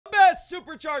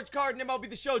Supercharged card in MLB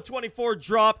The Show 24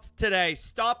 dropped today.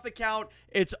 Stop the count.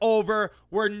 It's over.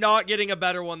 We're not getting a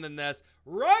better one than this.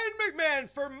 Ryan McMahon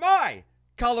for my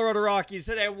Colorado Rockies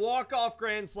hit a walk-off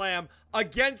grand slam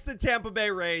against the Tampa Bay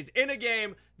Rays in a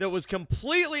game that was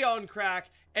completely on crack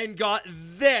and got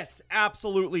this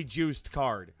absolutely juiced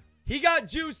card. He got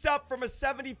juiced up from a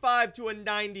 75 to a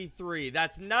 93.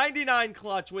 That's 99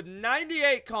 clutch with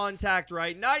 98 contact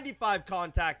right, 95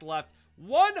 contact left,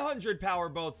 100 power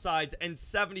both sides, and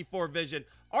 74 vision.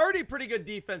 Already pretty good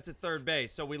defense at third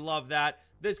base, so we love that.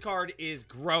 This card is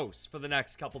gross for the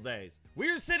next couple days. We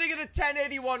are sitting at a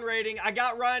 1081 rating. I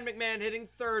got Ryan McMahon hitting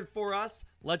third for us.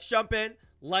 Let's jump in.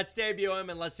 Let's debut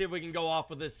him, and let's see if we can go off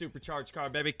with this Supercharged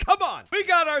card, baby. Come on. We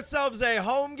got ourselves a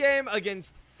home game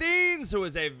against Theens, who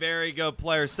is a very good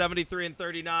player, 73 and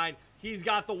 39. He's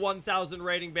got the 1,000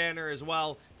 rating banner as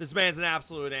well. This man's an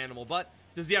absolute animal, but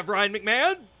does he have Ryan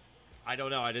McMahon? I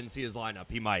don't know. I didn't see his lineup.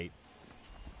 He might.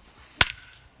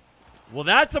 Well,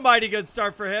 that's a mighty good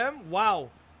start for him.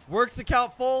 Wow. Works the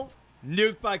count full.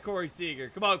 Nuked by Corey Seager.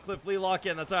 Come on, Cliff Lee, lock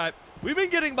in. That's all right. We've been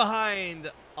getting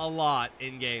behind a lot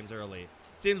in games early.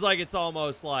 Seems like it's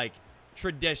almost like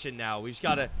tradition now. We just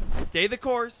got to stay the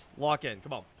course. Lock in.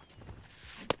 Come on.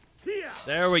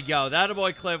 There we go. That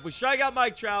boy, Cliff. We strike out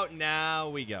Mike Trout. Now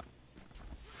we go.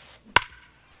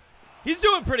 He's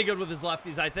doing pretty good with his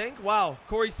lefties, I think. Wow.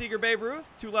 Corey Seager, Babe Ruth.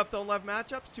 2 left-on-left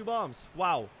matchups. 2 bombs.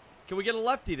 Wow. Can we get a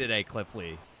lefty today, Cliff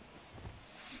Lee?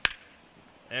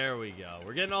 There we go.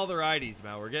 We're getting all the righties,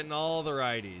 man. We're getting all the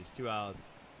righties. 2 outs.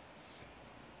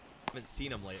 Haven't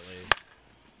seen him lately.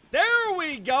 There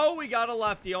we go. We got a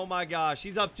lefty. Oh, my gosh.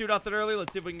 He's up 2-0 early.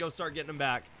 Let's see if we can go start getting him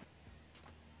back.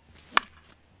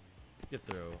 Get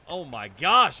through. Oh, my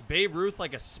gosh. Babe Ruth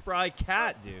like a spry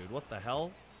cat, dude. What the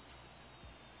hell?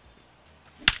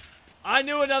 I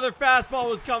knew another fastball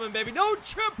was coming, baby. No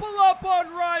triple up on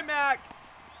Rymac.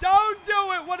 Don't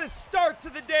do it. What a start to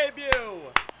the debut.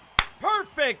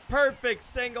 Perfect, perfect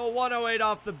single. 108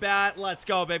 off the bat. Let's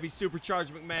go, baby.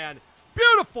 Supercharged McMahon.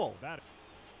 Beautiful.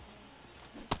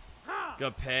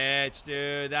 Good pitch,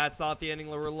 dude. That's not the inning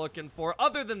we're looking for,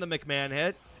 other than the McMahon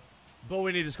hit. But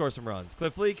we need to score some runs.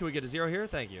 Cliff Lee, can we get a 0 here?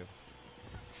 Thank you.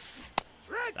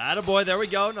 Attaboy. There we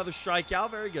go. Another strikeout.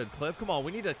 Very good, Cliff. Come on.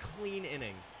 We need a clean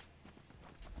inning.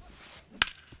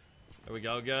 There we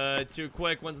go. Good. 2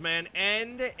 quick ones, man.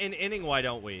 End an inning. Why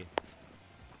don't we?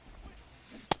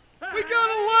 We got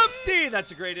a lefty.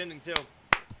 That's a great inning, too.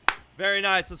 Very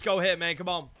nice. Let's go hit, man. Come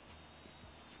on.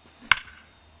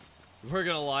 We're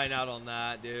going to line out on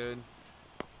that, dude.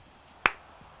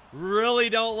 Really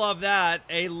don't love that.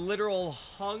 A literal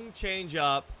hung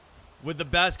changeup with the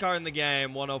best card in the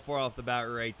game. 104 off the bat,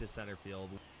 right to center field.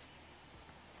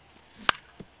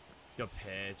 Good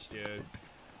pitch, dude.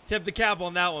 Tip the cap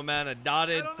on that one, man. A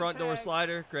dotted front door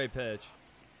slider. Great pitch.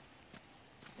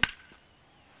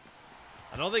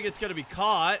 I don't think it's going to be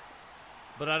caught,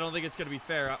 but I don't think it's going to be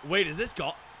fair. Wait, is this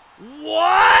gone?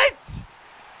 What?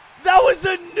 That was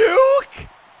a nuke?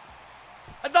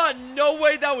 I thought no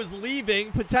way that was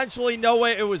leaving. Potentially no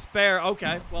way it was fair.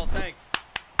 Okay, well, thanks.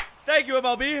 Thank you,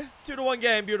 MLB. 2-1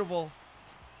 game. Beautiful.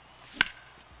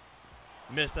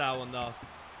 Missed that one, though.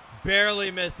 Barely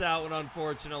missed that one,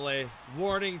 unfortunately.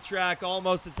 Warning track,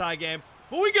 almost a tie game.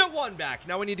 But we get 1 back.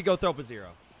 Now we need to go throw up a 0.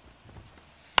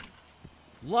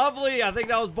 Lovely. I think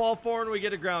that was ball 4, and we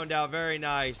get a ground out. Very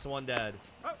nice. 1 dead.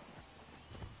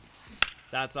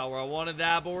 That's not where I wanted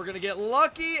that, but we're going to get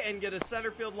lucky and get a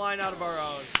center field line out of our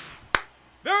own.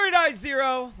 Very nice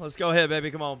 0. Let's go ahead,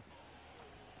 baby. Come on.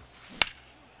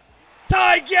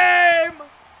 Tie game!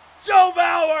 Joe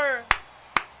Bauer!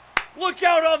 Look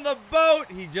out on the boat.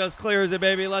 He just clears it,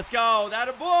 baby. Let's go. That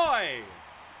a boy.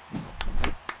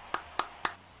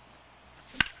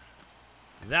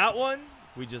 That one,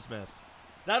 we just missed.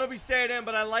 That'll be staying in,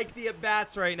 but I like the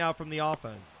at-bats right now from the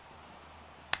offense.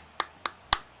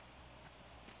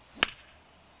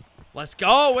 Let's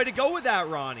go. Way to go with that,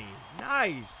 Ronnie.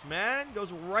 Nice, man.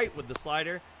 Goes right with the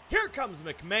slider. Here comes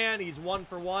McMahon. He's 1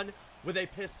 for 1 with a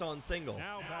piston single.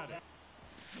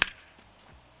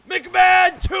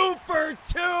 McMahon 2 for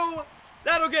 2.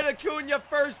 That'll get Acuna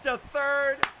first to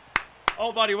third.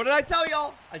 Oh, buddy, what did I tell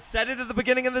y'all? I said it at the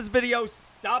beginning of this video.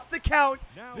 Stop the count.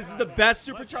 This is the best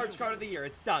Supercharged card of the year.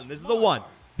 It's done. This is the one.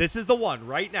 This is the one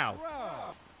right now.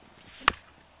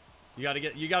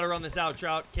 You gotta run this out,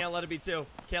 Trout. Can't let it be 2.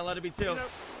 Can't let it be 2.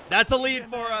 That's a lead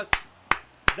for us.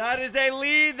 That is a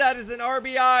lead. That is an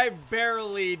RBI.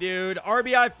 Barely, dude.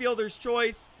 RBI fielder's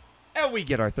choice. And we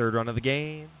get our 3rd run of the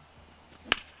game.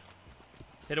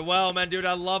 Hit it well, man, dude.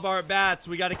 I love our at-bats.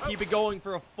 We got to keep it going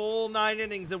for a full 9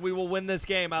 innings, and we will win this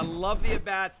game. I love the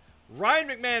at-bats. Ryan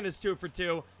McMahon is 2 for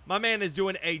 2. My man is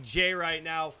doing a J right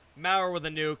now. Maurer with a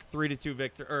nuke.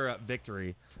 3-2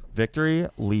 victory. Victory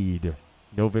lead.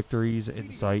 No victories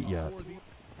in sight yet.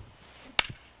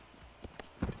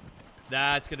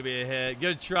 That's going to be a hit.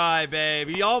 Good try, babe.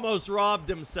 He almost robbed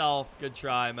himself. Good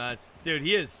try, man. Dude,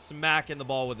 he is smacking the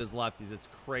ball with his lefties. It's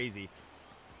crazy.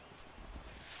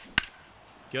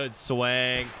 Good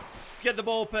swing. Let's get the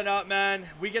bullpen up, man.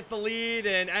 We get the lead,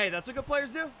 and hey, that's what good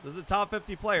players do. This is a top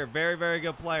 50 player. Very, very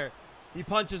good player. He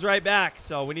punches right back,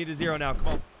 so we need a 0 now. Come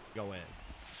on. Go in.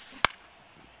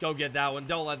 Go get that one.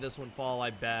 Don't let this one fall, I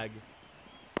beg.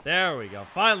 There we go.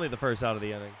 Finally the first out of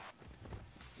the inning.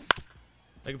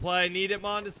 Make a play. Need it,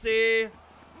 Mondesi.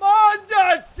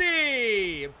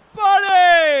 Mondesi!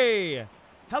 Buddy!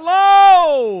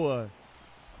 Hello!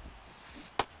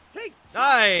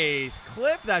 Nice.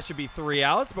 Cliff. That should be 3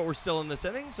 outs, but we're still in this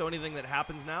inning, so anything that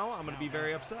happens now, I'm going to be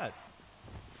very upset.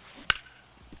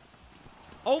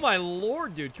 Oh, my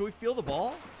Lord, dude. Can we feel the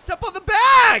ball? Step on the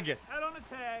bag! Head on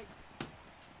the tag.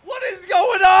 What is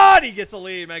going on? He gets a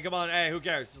lead, man. Come on. Hey, who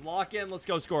cares? Just lock in. Let's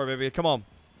go score, baby. Come on.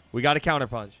 We got a counter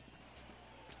punch.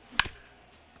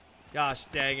 Gosh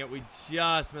dang it. We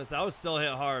just missed. That was still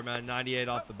hit hard, man. 98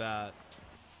 off the bat.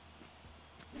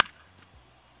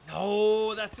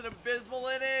 No, that's an abysmal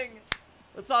inning.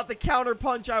 That's not the counter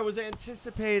punch I was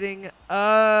anticipating.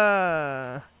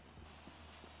 That's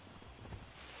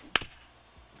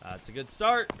a good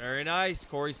start. Very nice.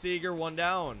 Corey Seager, 1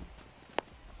 down.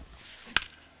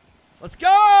 Let's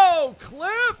go,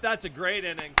 Cliff. That's a great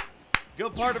inning.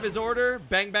 Good part of his order.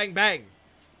 Bang, bang, bang.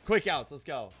 Quick outs. Let's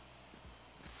go.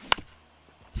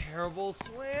 Terrible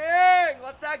swing.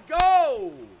 Let that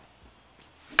go.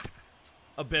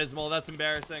 Abysmal. That's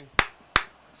embarrassing.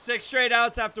 6 straight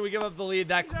outs after we give up the lead.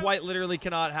 That quite literally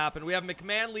cannot happen. We have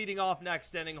McMahon leading off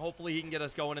next inning. Hopefully he can get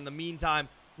us going. In the meantime,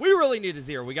 we really need a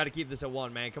 0. We got to keep this at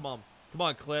 1, man. Come on. Come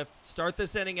on, Cliff. Start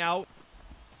this inning out.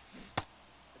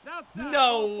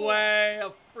 No way.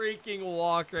 A freaking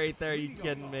walk right there. Are you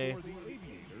kidding me?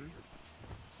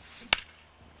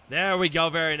 There we go.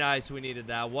 Very nice. We needed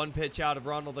that. 1 pitch out of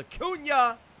Ronald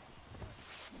Acuna.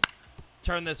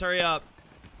 Turn this. Hurry up.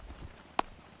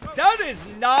 That is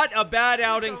not a bad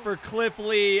outing for Cliff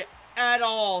Lee at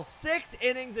all. 6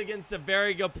 innings against a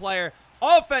very good player.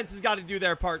 Offense has got to do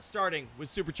their part, starting with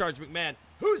Supercharged McMahon,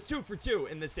 who's 2 for 2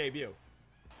 in this debut.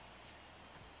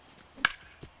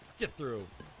 Get through.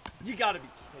 You got to be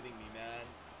kidding me, man.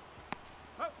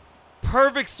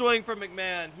 Perfect swing from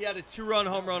McMahon. He had a 2-run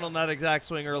home run on that exact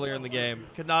swing earlier in the game.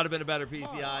 Could not have been a better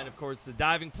PCI. And, of course, the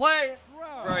diving play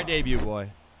for our debut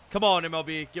boy. Come on,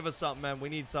 MLB. Give us something, man. We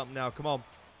need something now. Come on.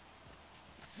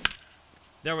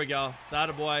 There we go. That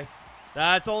a boy.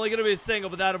 That's only going to be a single,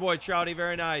 but that a boy, Trouty.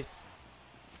 Very nice.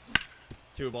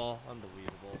 2-ball.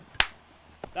 Unbelievable.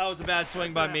 That was a bad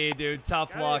swing by me, dude.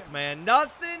 Tough luck, man.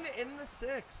 Nothing in the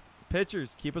 6th.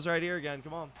 Pitchers, keep us right here again.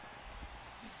 Come on.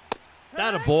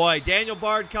 That a boy. Daniel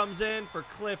Bard comes in for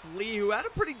Cliff Lee, who had a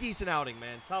pretty decent outing,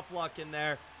 man. Tough luck in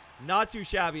there. Not too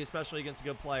shabby, especially against a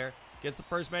good player. Gets the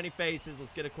first many faces.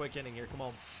 Let's get a quick inning here. Come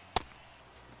on.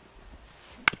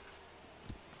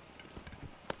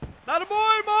 That a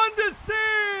boy,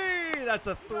 Mondesi! That's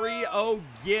a 3-0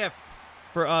 gift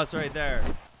for us right there.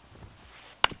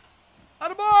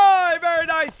 That a boy! Very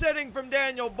nice inning from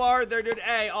Daniel Bard there, dude.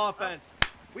 Hey, offense.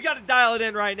 We got to dial it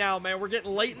in right now, man. We're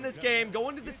getting late in this game.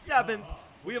 Going to the 7th.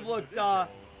 We have looked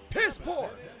piss poor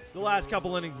the last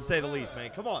couple innings, to say the least,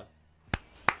 man. Come on.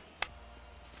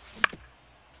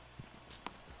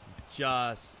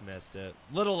 Just missed it.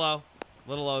 Little low.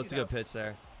 Little low. It's a good pitch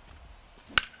there.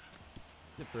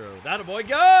 Get through. That a boy.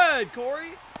 Good,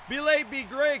 Corey. Be late, be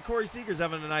great. Corey Seager's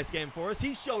having a nice game for us.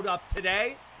 He showed up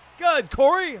today. Good,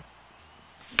 Corey.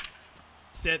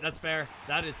 Sit. That's fair.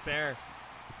 That is fair.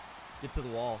 Get to the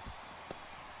wall.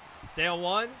 Stay on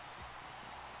 1.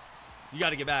 You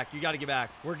got to get back. You got to get back.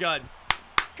 We're good.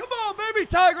 Come on, baby.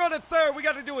 Tiger on a 3rd. We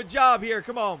got to do a job here.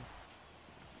 Come on.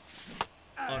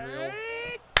 Unreal.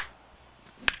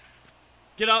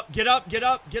 Get up. Get up. Get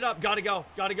up. Get up. Got to go.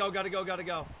 Got to go. Got to go. Got to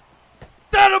go.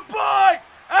 That a boy!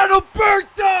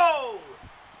 Adalberto!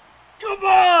 Come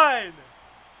on!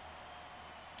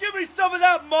 Give me some of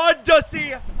that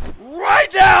Mondesi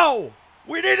right now!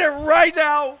 We need it right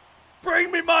now!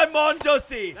 Bring me my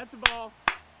Mondesi! That's a ball.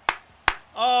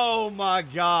 Oh my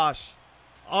gosh.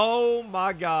 Oh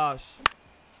my gosh.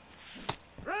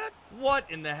 What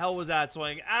in the hell was that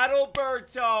swing?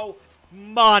 Adalberto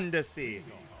Mondesi.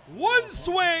 1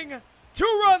 swing,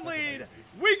 2-run lead.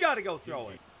 We got to go throw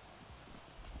it.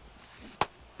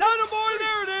 Down a boy,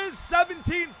 there it is.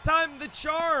 17th time the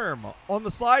charm on the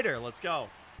slider. Let's go.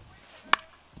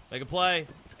 Make a play.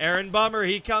 Aaron Bummer,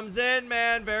 he comes in,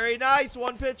 man. Very nice.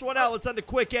 One pitch, one out. Let's end a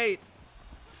quick 8.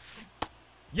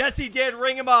 Yes, he did.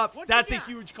 Ring him up. That's a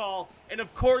huge call. And,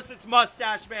 of course, it's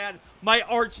Mustache Man, my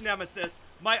arch nemesis.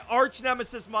 My arch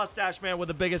nemesis, Mustache Man, with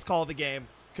the biggest call of the game.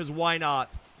 Because why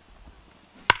not?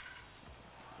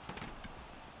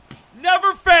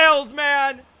 Never fails,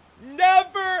 man.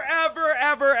 Never, ever,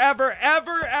 ever, ever,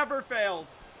 ever, ever fails.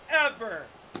 Ever.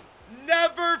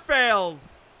 Never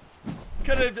fails.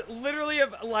 Could have literally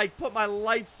like put my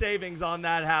life savings on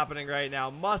that happening right now.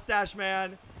 Mustache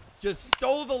Man just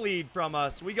stole the lead from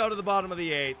us. We go to the bottom of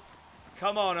the 8th.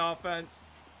 Come on, offense.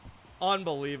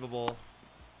 Unbelievable.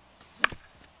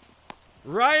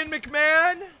 Ryan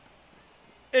McMahon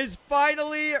is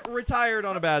finally retired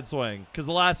on a bad swing because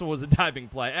the last one was a diving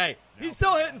play. Hey, he's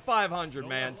still hitting 500,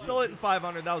 man. Still hitting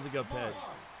 500. That was a good pitch.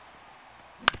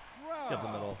 Get the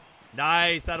middle.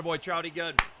 Nice. Attaboy, Trouty.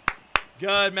 Good.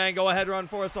 Good, man. Go ahead, run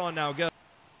for us on now. Good.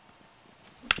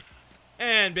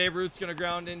 And Babe Ruth's going to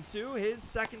ground into his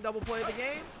second double play of the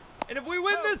game. And if we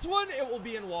win this one, it will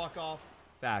be in walk-off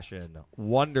fashion.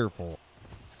 Wonderful.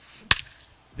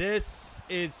 This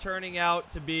is turning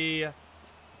out to be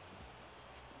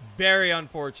very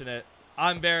unfortunate.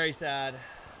 I'm very sad.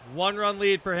 1-run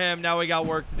lead for him. Now we got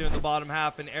work to do in the bottom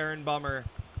half. And Aaron Bummer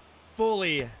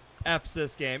fully F's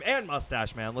this game. And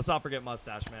Mustache Man. Let's not forget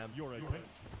Mustache Man.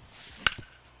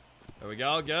 There we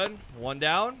go. Good. One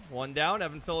down. One down.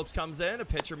 Evan Phillips comes in. A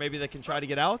pitcher maybe that can try to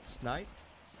get outs. Nice.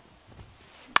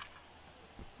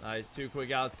 Nice. 2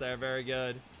 quick outs there. Very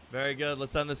good. Very good.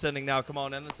 Let's end this inning now. Come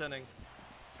on. End this inning.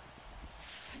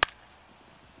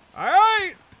 All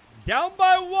right. Down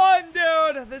by 1,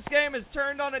 dude. This game is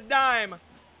turned on a dime.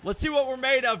 Let's see what we're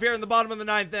made of here in the bottom of the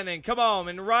 9th inning. Come on.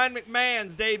 In Ryan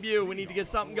McMahon's debut, we need to get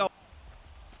something going.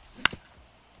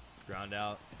 Ground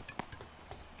out.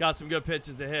 Got some good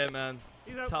pitches to hit, man.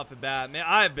 It's tough at bat. Man,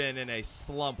 I've been in a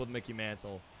slump with Mickey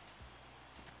Mantle.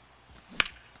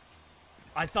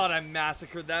 I thought I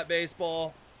massacred that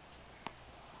baseball.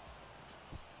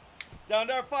 Down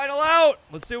to our final out.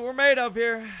 Let's see what we're made of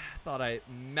here. Thought I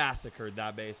massacred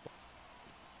that baseball.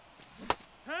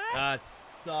 That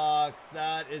sucks.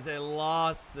 That is a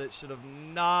loss that should have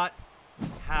not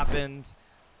happened.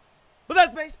 But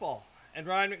that's baseball. And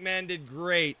Ryan McMahon did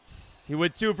great. He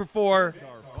went 2 for 4.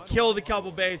 Killed a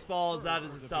couple baseballs. That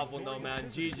is a tough one, though, man.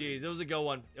 GG's. It was a good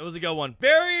one. It was a good one.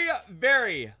 Very,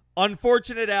 very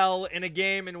unfortunate L in a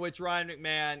game in which Ryan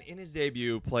McMahon, in his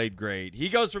debut, played great. He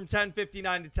goes from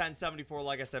 1059 to 1074.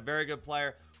 Like I said, very good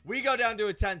player. We go down to a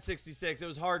 1066. It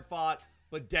was hard fought,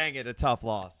 but dang it, a tough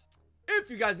loss.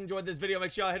 If you guys enjoyed this video,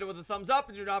 make sure y'all hit it with a thumbs up.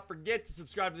 And do not forget to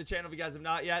subscribe to the channel if you guys have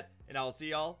not yet. And I will see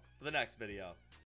y'all for the next video.